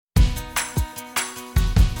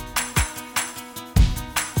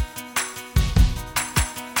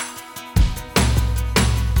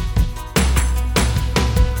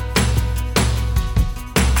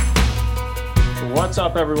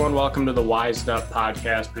up, everyone? Welcome to the Wised Up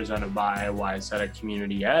podcast presented by Wayzata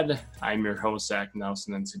Community Ed. I'm your host, Zach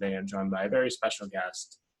Nelson, and today I'm joined by a very special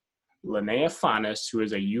guest, Linnea Faunus, who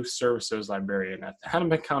is a youth services librarian at the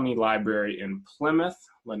Hennepin County Library in Plymouth.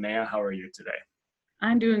 Linnea, how are you today?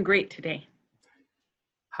 I'm doing great today.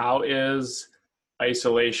 How is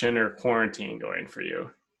isolation or quarantine going for you?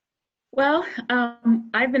 Well,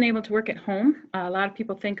 I've been able to work at home. A lot of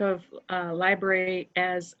people think of library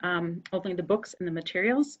as only the books and the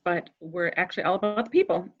materials, but we're actually all about the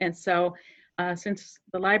people. And so since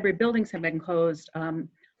the library buildings have been closed,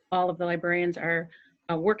 all of the librarians are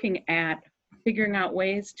working at figuring out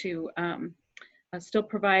ways to still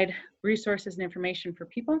provide resources and information for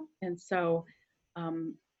people. And so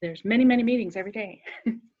there's many, many meetings every day.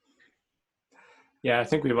 Yeah, I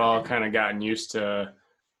think we've all kind of gotten used to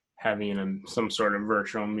having some sort of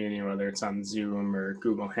virtual meeting, whether it's on Zoom or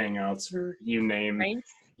Google Hangouts or you name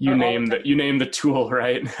the tool,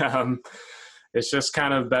 right? It's just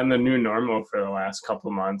kind of been the new normal for the last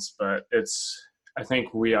couple of months, but I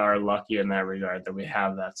think we are lucky in that regard that we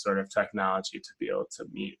have that sort of technology to be able to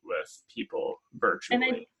meet with people virtually.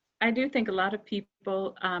 And I do think a lot of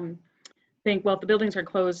people think, well, if the buildings are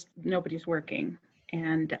closed, nobody's working.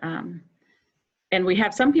 And we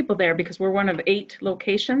have some people there because we're one of 8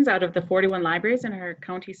 locations out of the 41 libraries in our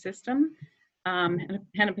county system.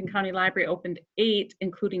 Hennepin County Library opened 8,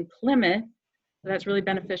 including Plymouth. So that's really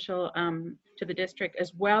beneficial to the district,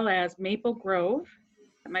 as well as Maple Grove,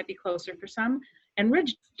 that might be closer for some, and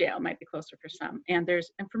Ridgedale might be closer for some. And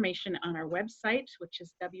there's information on our website, which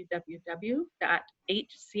is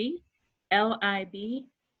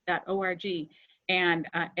www.hclib.org. And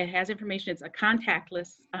it has information. It's a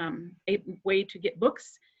contactless way to get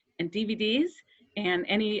books and DVDs and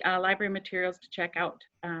any library materials to check out.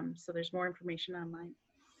 So there's more information online.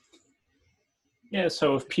 Yeah,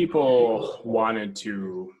 so if people wanted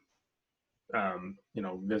to,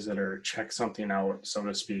 visit or check something out, so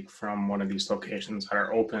to speak, from one of these locations that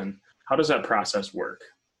are open, how does that process work?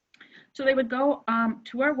 So they would go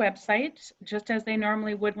to our website, just as they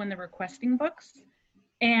normally would when they're requesting books.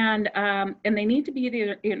 And they need to be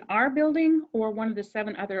either in our building or one of the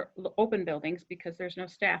 7 other open buildings because there's no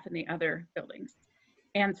staff in the other buildings.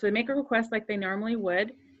 And so they make a request like they normally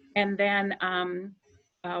would. And then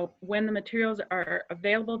when the materials are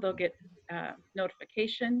available, they'll get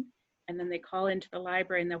notification. And then they call into the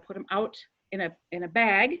library and they'll put them out in a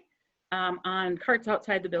bag on carts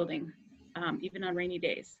outside the building, even on rainy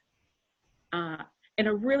days. And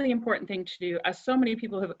a really important thing to do, so many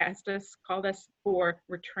people have called us for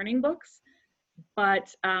returning books,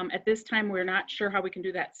 but at this time we're not sure how we can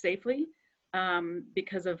do that safely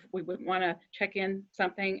because we would want to check in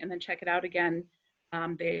something and then check it out again.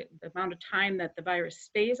 The amount of time that the virus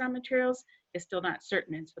stays on materials is still not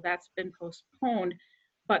certain, and so that's been postponed.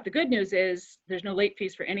 But the good news is there's no late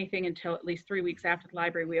fees for anything until at least 3 weeks after the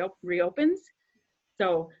library reopens.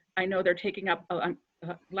 So I know they're taking up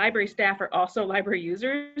library staff are also library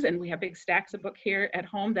users, and we have big stacks of book here at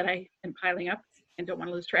home that I am piling up and don't want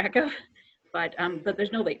to lose track of. But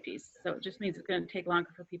there's no late fees, so it just means it's going to take longer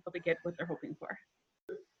for people to get what they're hoping for.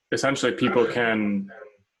 Essentially, people can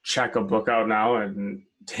check a book out now and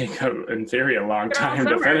take, in theory, a long time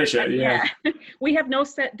to finish it. Yeah. We have no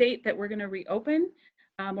set date that we're going to reopen.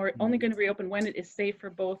 We're only going to reopen when it is safe for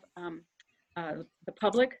both the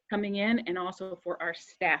public coming in and also for our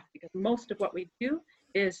staff, because most of what we do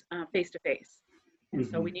is face-to-face. And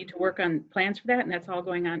so we need to work on plans for that, and that's all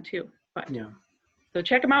going on too. But so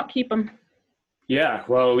check them out, keep them. Yeah,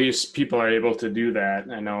 well, at least people are able to do that.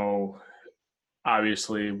 I know,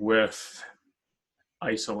 obviously, with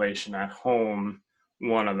isolation at home,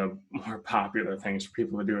 one of the more popular things for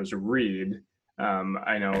people to do is read.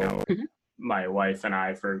 I know my wife and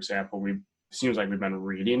I, for example, seems like we've been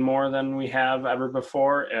reading more than we have ever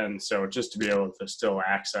before. And so just to be able to still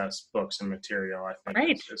access books and material, I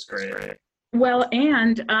think is great. Well,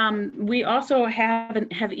 and we also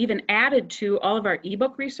have even added to all of our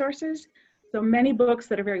ebook resources. So many books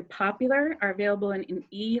that are very popular are available in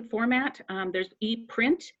e-format. There's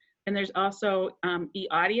e-print, and there's also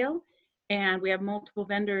e-audio. And we have multiple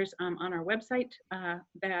vendors on our website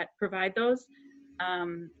that provide those.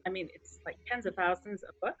 It's like tens of thousands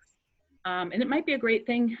of books. And it might be a great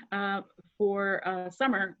thing for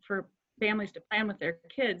summer for families to plan with their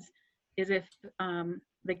kids, is if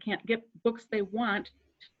they can't get books they want,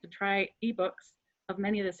 to try ebooks of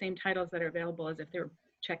many of the same titles that are available as if they were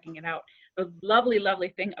checking it out. The lovely, lovely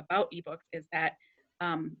thing about ebooks is that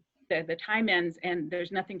the time ends and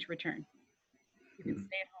there's nothing to return. You can stay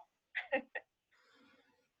at home.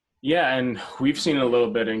 Yeah, and we've seen a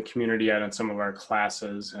little bit in community ed in some of our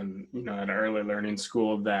classes and, at early learning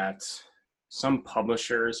school that some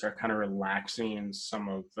publishers are kind of relaxing some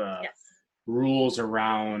of the Yes. rules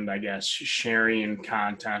around, I guess, sharing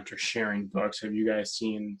content or sharing books. Have you guys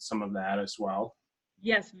seen some of that as well?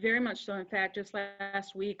 Yes, very much so. In fact, just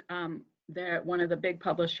last week, one of the big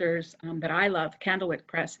publishers that I love, Candlewick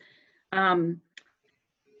Press, um,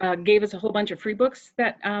 gave us a whole bunch of free books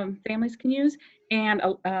that families can use. And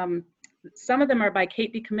some of them are by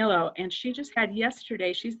Kate DiCamillo. And she just had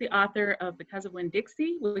yesterday, she's the author of Because of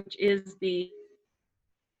Winn-Dixie, which is the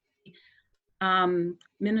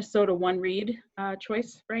Minnesota One Read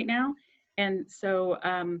choice right now. And so,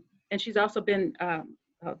 and she's also been,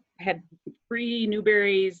 had free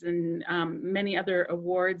Newberries and many other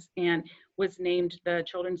awards, and was named the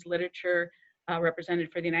children's literature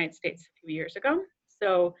representative for the United States a few years ago.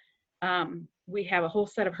 So we have a whole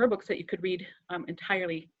set of her books that you could read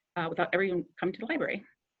entirely without ever even coming to the library.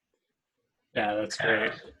 Yeah, that's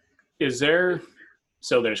great.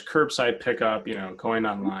 So there's curbside pickup, going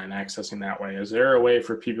online, accessing that way. Is there a way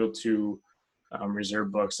for people to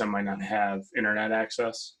reserve books that might not have internet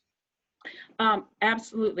access?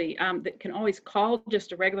 Absolutely. That can always call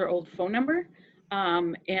just a regular old phone number.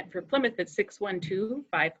 And for Plymouth, it's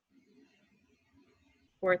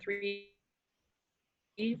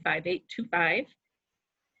 612-543-5825.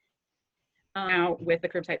 Now with the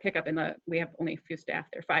curbside pickup, and we have only a few staff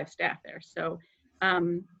there, 5 staff there. So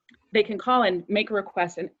they can call and make a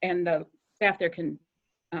request, and the staff there can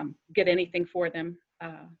get anything for them,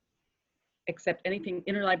 except anything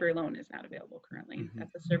interlibrary loan is not available currently. Mm-hmm.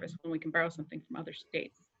 That's a service when we can borrow something from other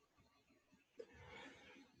states.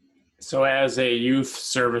 So as a youth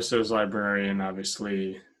services librarian,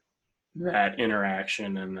 obviously that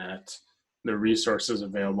interaction and that the resources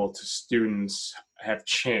available to students have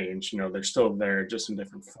changed. They're still there, just in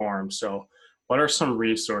different forms. So what are some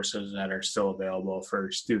resources that are still available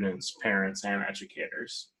for students, parents, and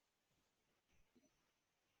educators?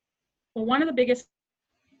 Well, one of the biggest,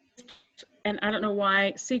 and I don't know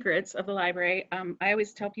why, secrets of the library, I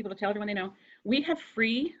always tell people to tell everyone they know, we have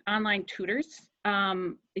free online tutors.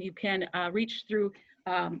 You can reach through,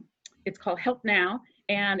 it's called Help Now,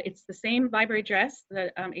 and it's the same library address, the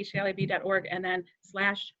hclib.org, and then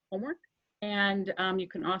 /homework. And you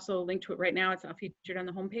can also link to it right now. It's featured on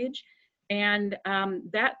the homepage. And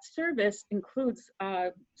that service includes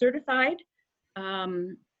certified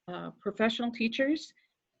professional teachers,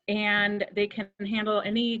 and they can handle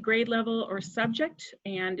any grade level or subject.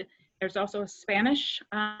 And there's also a Spanish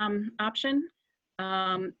option.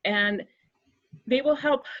 And they will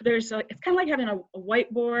help. It's kind of like having a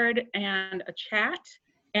whiteboard and a chat,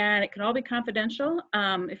 and it can all be confidential.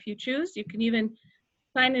 If you choose, you can even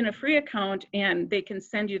sign in a free account, and they can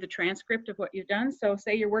send you the transcript of what you've done. So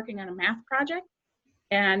say you're working on a math project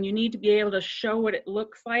and you need to be able to show what it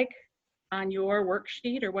looks like on your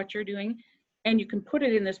worksheet or what you're doing, and you can put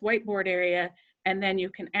it in this whiteboard area, and then you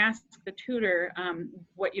can ask the tutor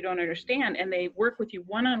what you don't understand, and they work with you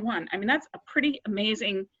one-on-one. I mean, that's a pretty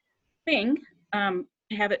amazing thing to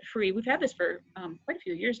have it free. We've had this for quite a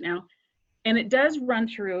few years now, and it does run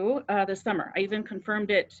through the summer. I even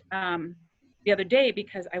confirmed it the other day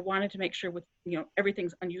because I wanted to make sure with,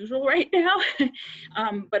 everything's unusual right now,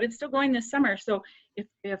 but it's still going this summer. So if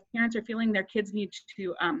parents are feeling their kids need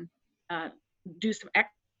to do some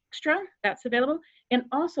extra, that's available. And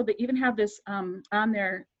also they even have this on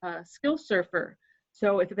their skill surfer.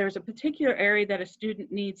 So if there's a particular area that a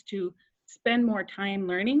student needs to spend more time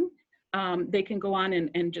learning, they can go on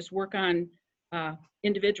and just work on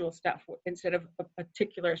individual stuff instead of a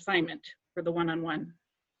particular assignment for the one-on-one.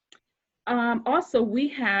 Also, we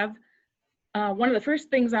have one of the first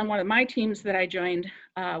things on one of my teams that I joined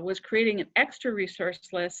was creating an extra resource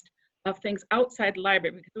list of things outside the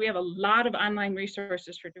library, because we have a lot of online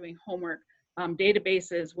resources for doing homework,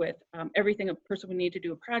 databases with everything a person would need to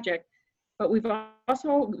do a project. But we've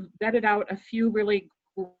also vetted out a few really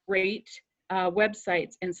great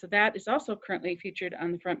websites, and so that is also currently featured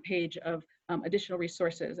on the front page of additional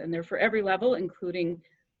resources, and they're for every level, including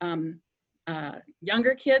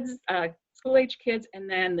younger kids, school-age kids, and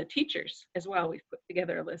then the teachers as well. We've put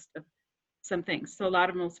together a list of some things. So a lot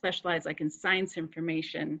of them will specialize like in science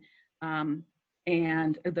information, and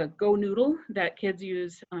the Go Noodle that kids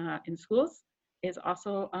use in schools is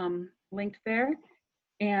also linked there.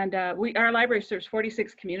 And our library serves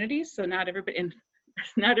 46 communities, so not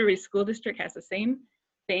every school district has the same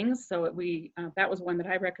things. So that was one that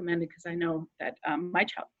I recommended because I know that my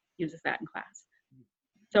child uses that in class.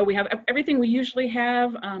 So we have everything we usually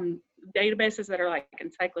have, databases that are like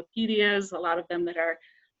encyclopedias, a lot of them that are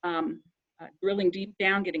drilling deep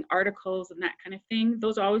down, getting articles and that kind of thing.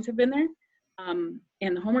 Those always have been there. And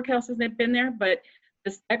the homework houses have been there, but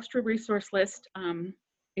this extra resource list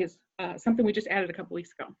is something we just added a couple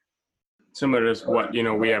weeks ago. Similar to what,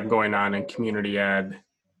 we have going on in community ed,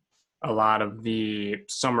 a lot of the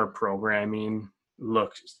summer programming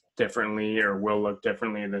looks differently or will look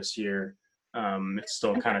differently this year. It's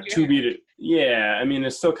still kind of it's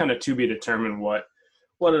still kind of to be determined what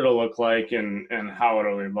it'll look like and how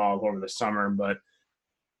it'll evolve over the summer. But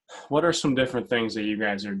what are some different things that you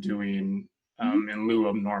guys are doing in lieu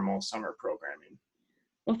of normal summer programming?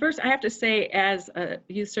 Well, first I have to say, as a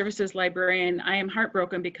youth services librarian, I am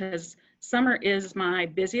heartbroken because summer is my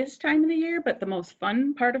busiest time of the year, but the most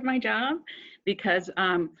fun part of my job, because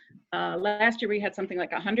last year we had something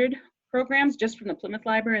like 100 programs just from the Plymouth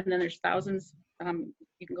Library, and then there's thousands.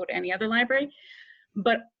 You can go to any other library.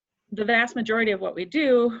 But the vast majority of what we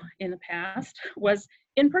do in the past was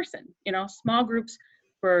in person, small groups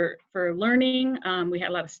for learning. We had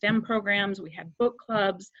a lot of STEM programs. We had book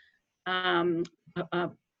clubs.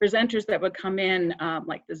 Presenters that would come in,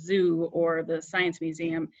 like the zoo or the science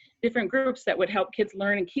museum, different groups that would help kids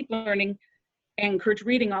learn and keep learning and encourage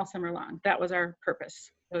reading all summer long. That was our purpose,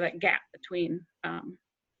 so that gap between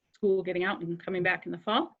school getting out and coming back in the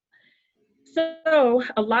fall. So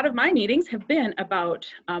a lot of my meetings have been about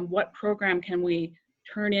what program can we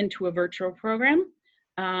turn into a virtual program.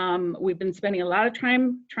 We've been spending a lot of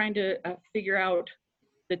time trying to figure out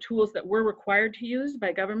the tools that we're required to use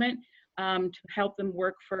by government to help them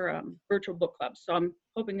work for virtual book clubs. So I'm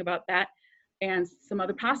hoping about that and some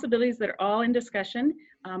other possibilities that are all in discussion.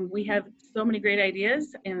 We have so many great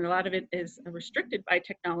ideas, and a lot of it is restricted by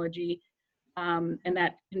technology, and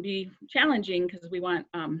that can be challenging because we want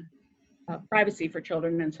privacy for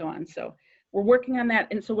children and so on. So we're working on that.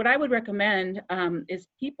 And so what I would recommend is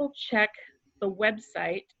people check the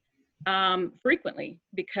website frequently,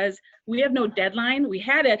 because we have no deadline. We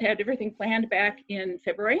had everything planned back in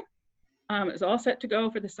February. It was all set to go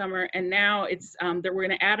for the summer, and now it's that we're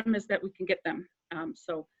going to add them as that we can get them.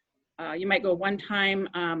 So you might go one time,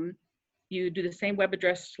 you do the same web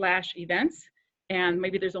address /events, and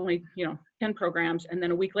maybe there's only 10 programs, and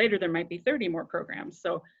then a week later there might be 30 more programs.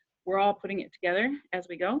 So we're all putting it together as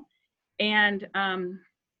we go. And I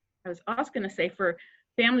was also going to say, for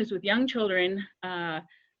families with young children,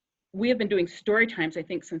 we have been doing story times, I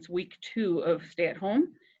think, since week 2 of stay at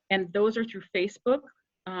home, and those are through Facebook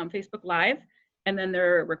Live, and then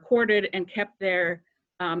they're recorded and kept there,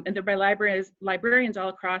 and they're by librarians all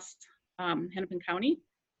across Hennepin County.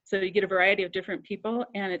 So you get a variety of different people,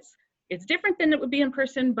 and it's different than it would be in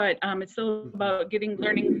person, but it's still about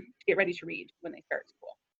learning to get ready to read when they start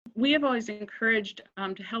school. We have always encouraged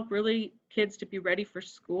to help really kids to be ready for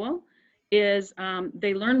school is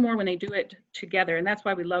they learn more when they do it together, and that's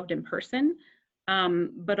why we loved in person.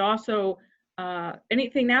 But also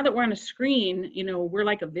anything now that we're on a screen, we're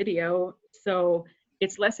like a video, so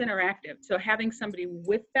it's less interactive. So having somebody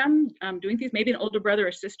with them doing things, maybe an older brother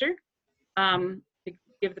or sister, to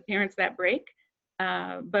give the parents that break.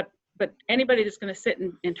 But anybody that's going to sit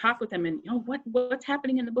and talk with them and what's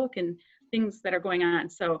happening in the book and things that are going on.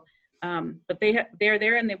 So, but they're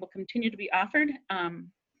there and they will continue to be offered.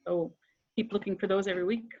 So keep looking for those every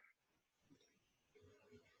week.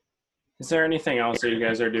 Is there anything else that you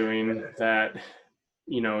guys are doing that,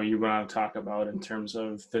 you want to talk about in terms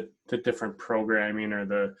of the different programming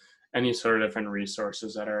or any sort of different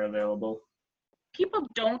resources that are available? People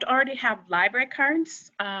don't already have library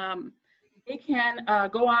cards. They can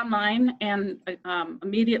go online and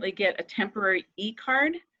immediately get a temporary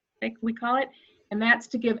e-card, like we call it, and that's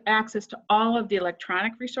to give access to all of the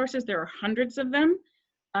electronic resources. There are hundreds of them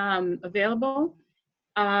available,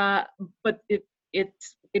 but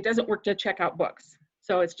it doesn't work to check out books.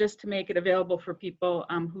 So it's just to make it available for people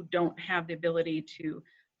who don't have the ability to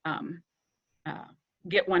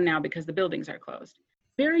get one now because the buildings are closed.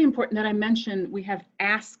 Very important that I mention, we have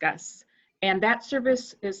Ask Us. And that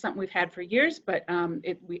service is something we've had for years, but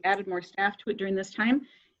we added more staff to it during this time.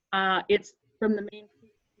 It's from the main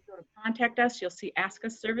page. You go to Contact Us, you'll see Ask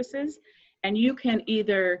Us services, and you can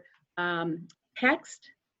either text,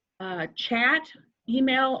 chat,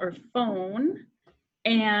 email, or phone,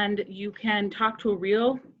 and you can talk to a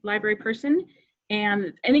real library person,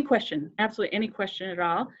 and any question, absolutely any question at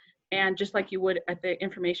all, and just like you would at the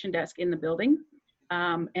information desk in the building.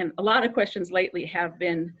 And a lot of questions lately have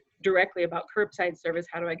been directly about curbside service,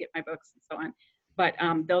 how do I get my books, and so on. But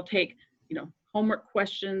they'll take, homework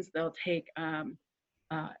questions, they'll take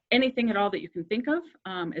anything at all that you can think of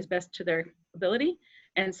as best to their ability.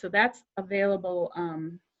 And so that's available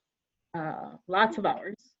lots of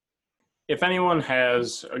hours. if anyone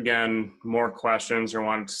has, again, more questions or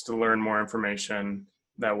wants to learn more information,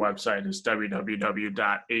 that website is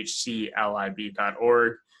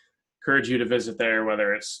www.hclib.org. Encourage you to visit there,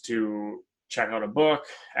 whether it's to check out a book,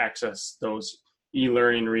 access those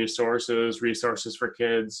e-learning resources for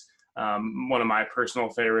kids. One of my personal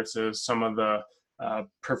favorites is some of the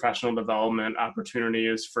professional development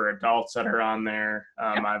opportunities for adults that are on there.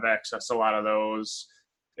 I've accessed a lot of those.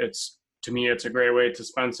 To me, it's a great way to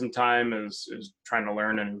spend some time is trying to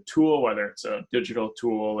learn a new tool, whether it's a digital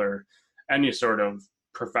tool or any sort of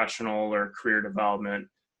professional or career development.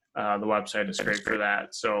 The website is great for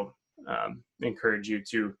that. So encourage you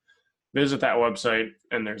to visit that website,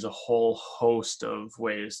 and there's a whole host of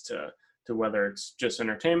ways to whether it's just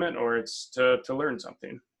entertainment or it's to learn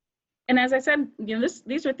something. And as I said,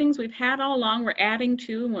 these are things we've had all along. We're adding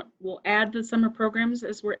to. We'll add the summer programs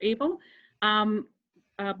as we're able.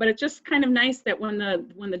 But it's just kind of nice that when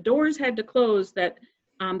the doors had to close, that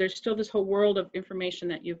there's still this whole world of information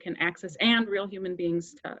that you can access and real human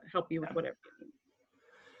beings to help you with whatever.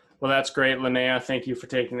 Well, that's great, Linnea. Thank you for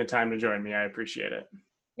taking the time to join me. I appreciate it.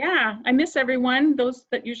 Yeah, I miss everyone. Those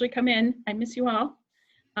that usually come in, I miss you all.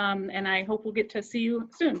 And I hope we'll get to see you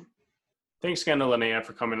soon. Thanks again to Linnea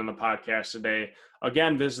for coming on the podcast today.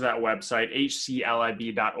 Again, visit that website,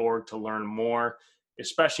 hclib.org, to learn more.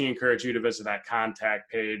 Especially encourage you to visit that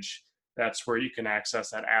contact page. That's where you can access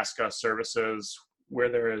that Ask Us services, where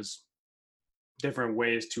there is different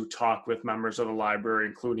ways to talk with members of the library,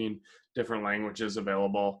 including different languages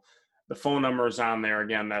available. The phone number is on there.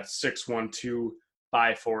 Again, that's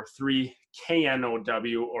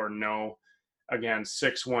 612-543-KNOW or no. Again,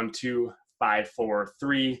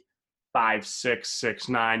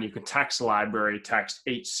 612-543-5669. You can text the library, text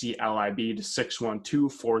HCLIB to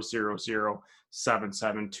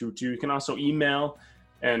 612-400-7722. You can also email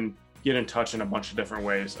and get in touch in a bunch of different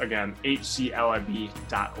ways. Again,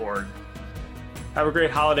 hclib.org. Have a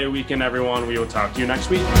great holiday weekend, everyone. We will talk to you next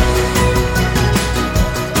week.